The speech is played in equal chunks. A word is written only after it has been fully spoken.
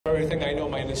Everything I know,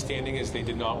 my understanding is they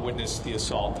did not witness the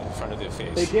assault in front of their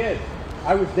face. They did.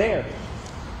 I was there.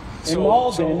 In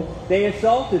Malden, they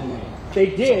assaulted me. They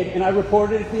did, and I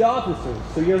reported it to the officers.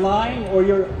 So you're lying or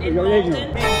you're ignorant.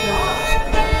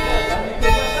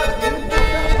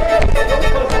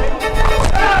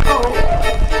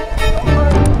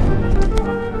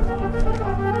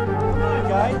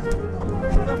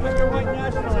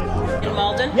 In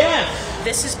Malden? Yes!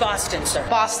 This is Boston, sir.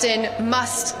 Boston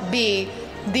must be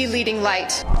the leading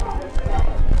light.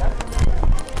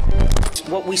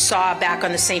 What we saw back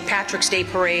on the St. Patrick's Day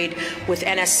parade with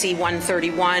NSC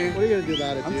 131. What are you going to do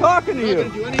about it, dude? I'm talking to you. I'm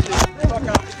not going to do anything. Fuck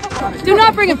out. Do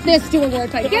not bring a fist to a war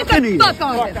fight. Get the fuck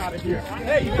on Fuck out of here.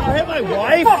 Hey, you gonna hit my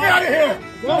wife? Fuck out of here.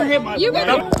 Don't hit my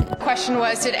wife. The question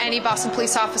was, did any Boston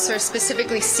police officers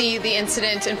specifically see the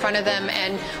incident in front of them,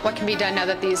 and what can be done now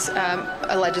that these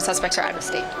alleged suspects are out of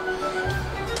state?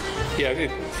 Yeah,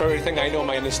 for everything I know,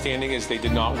 my understanding is they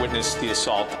did not witness the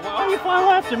assault. Why do you follow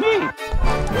after me?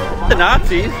 The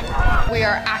Nazis. We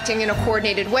are acting in a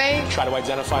coordinated way Try to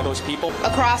identify those people,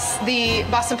 across the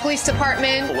Boston Police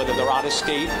Department, whether they're out of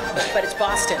state. But it's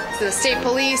Boston. the state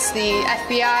police, the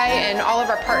FBI, and all of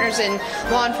our partners in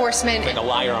law enforcement. Like a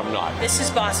liar, I'm not. This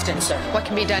is Boston, sir. What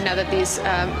can be done now that these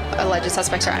alleged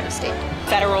suspects are out of state?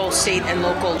 Federal, state, and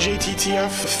local.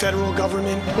 JTTF, the federal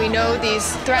government. We know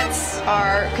these threats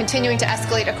are continuing to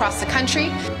escalate across the country.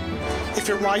 If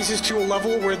it rises to a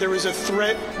level where there is a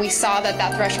threat, We saw that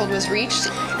that threshold was reached.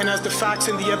 and as the facts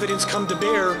and the evidence come to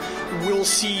bear, we'll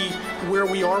see where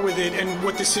we are with it and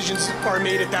what decisions are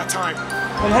made at that time.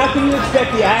 And how can you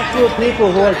expect the actual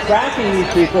people who are tracking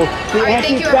these people, the All right,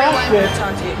 thank you,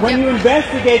 anti-fascists, when you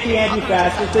investigate the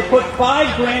anti-fascists, they put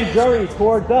 5 grand juries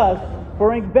towards us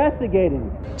for investigating.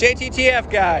 JTTF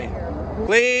guy,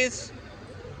 please.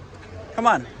 Come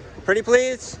on. Pretty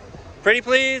please? Pretty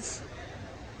please?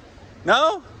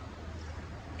 No?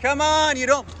 Come on,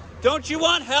 don't you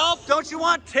want help? Don't you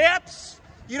want tips?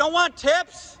 You don't want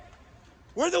tips?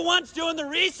 We're the ones doing the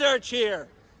research here.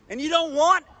 And you don't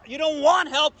want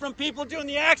help from people doing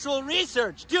the actual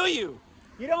research, do you?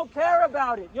 You don't care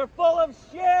about it. You're full of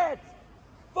shit.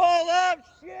 Full of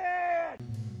shit.